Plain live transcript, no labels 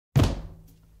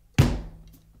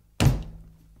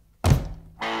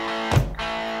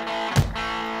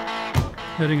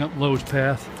heading up Lowe's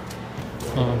Path.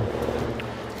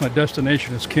 My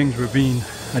destination is King's Ravine.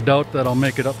 I doubt that I'll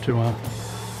make it up to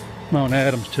Mount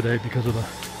Adams today because of the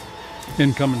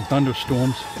incoming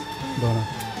thunderstorms, but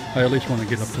I at least want to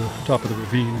get up to the top of the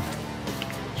ravine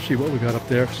and see what we got up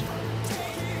there. So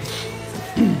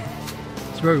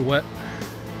it's very wet.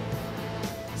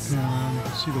 You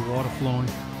can see the water flowing.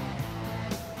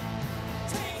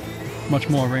 Much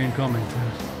more rain coming.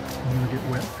 I'm gonna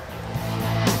get wet.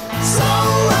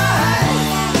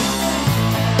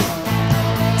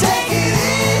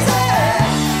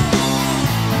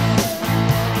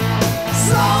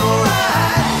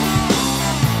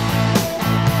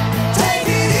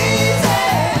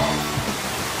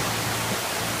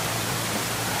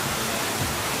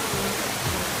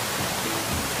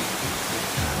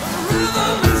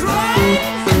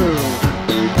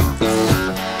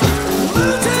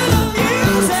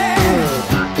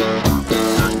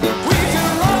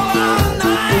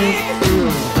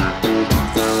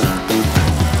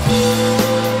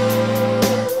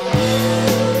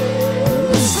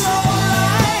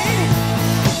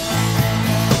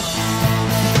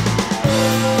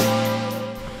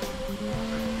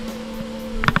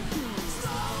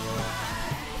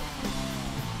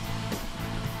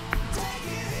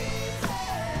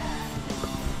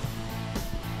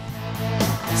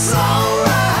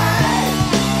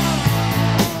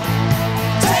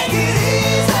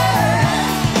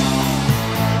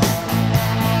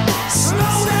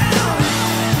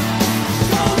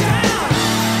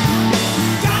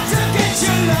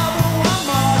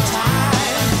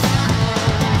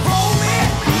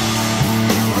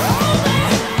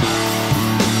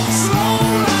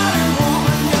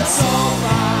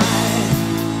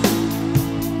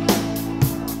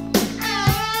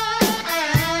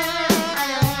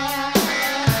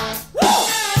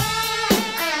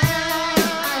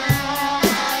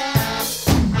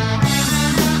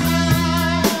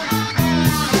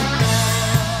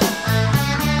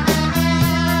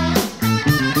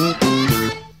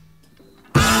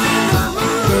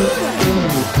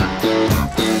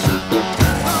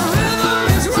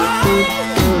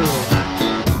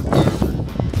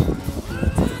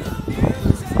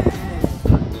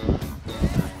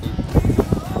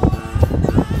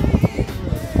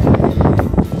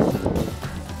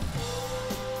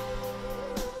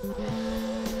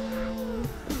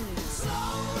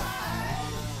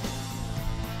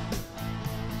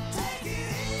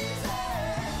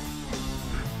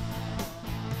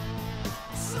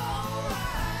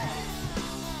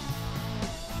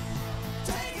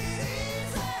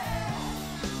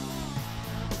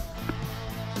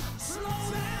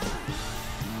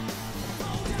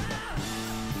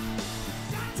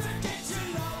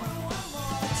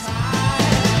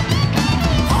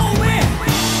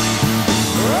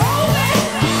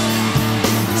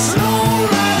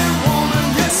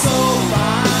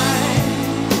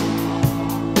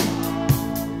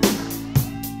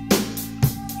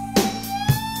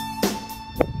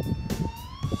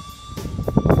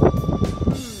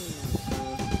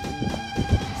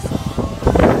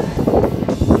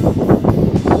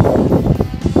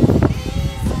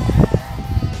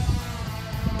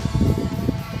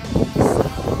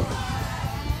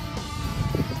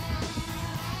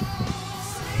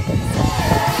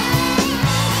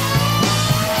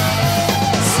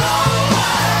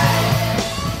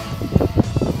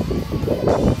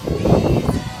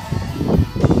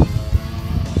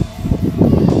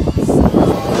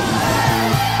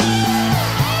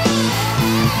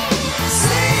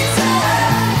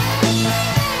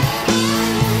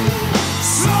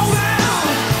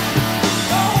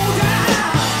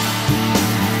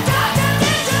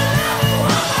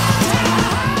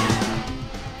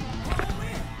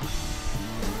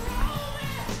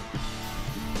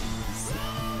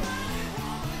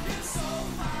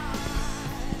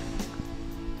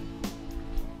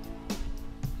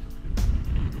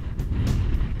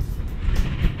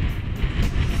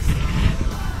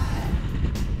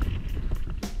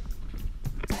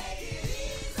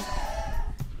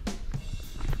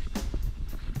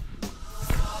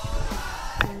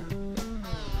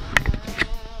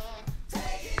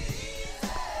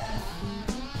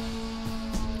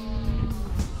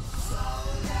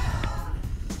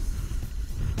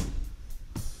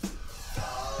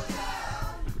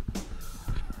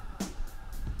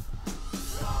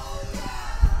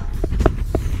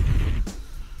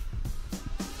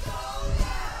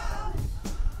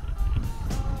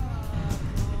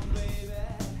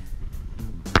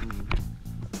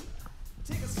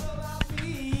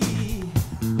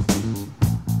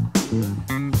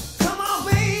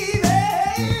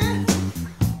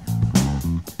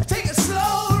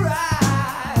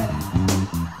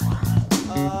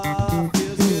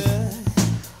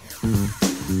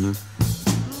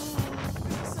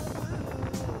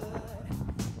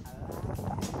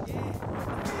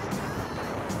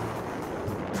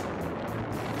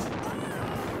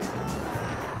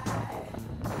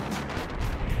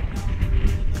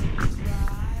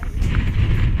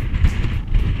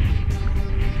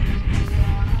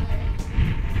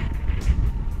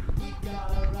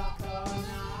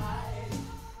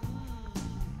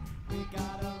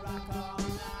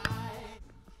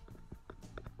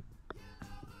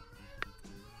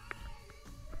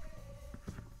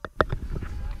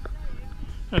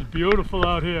 It's beautiful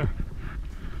out here.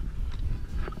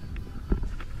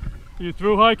 Are you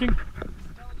through hiking?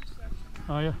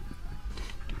 Are you?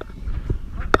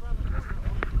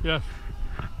 Yes.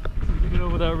 You get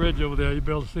over that ridge over there, you'll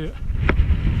be able to see it.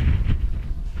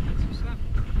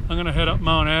 I'm going to head up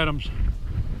Mount Adams.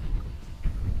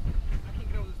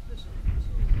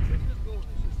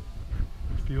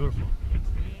 It's beautiful.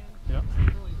 Yeah.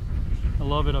 I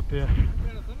love it up here.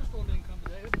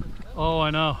 Oh, I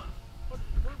know.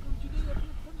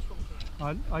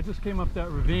 I just came up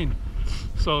that ravine.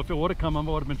 So if it would have come, I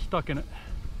would have been stuck in it.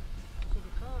 So the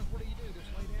cars, what do you do? Just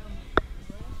lay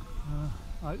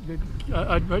down?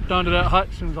 I'd right down to that hut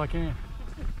as soon as I can.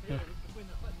 Yeah. Between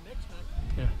the hut and next hut,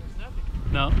 Yeah. there's nothing.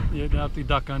 No, you'd have to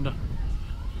duck under.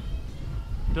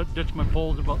 Ditch my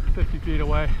poles about 50 feet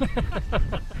away. Go back down, go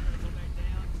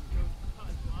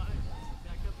hut wide,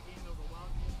 back up again over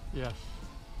Wildcat. Yes.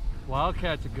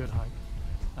 Wildcat's a good hike.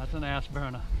 That's an ass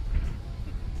burner.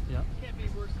 Yeah. Can't be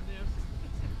worse than this.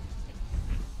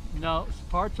 No,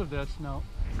 parts of this, no.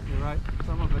 You're right,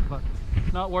 some of it, but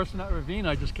it's not worse than that ravine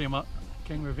I just came up.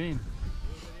 King Ravine.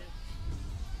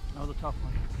 That was a tough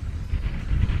one.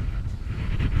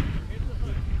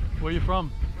 Where are you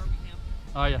from? Birmingham.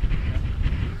 Oh yeah.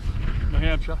 New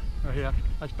Hampshire, right here.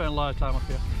 I spent a lot of time up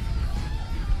here.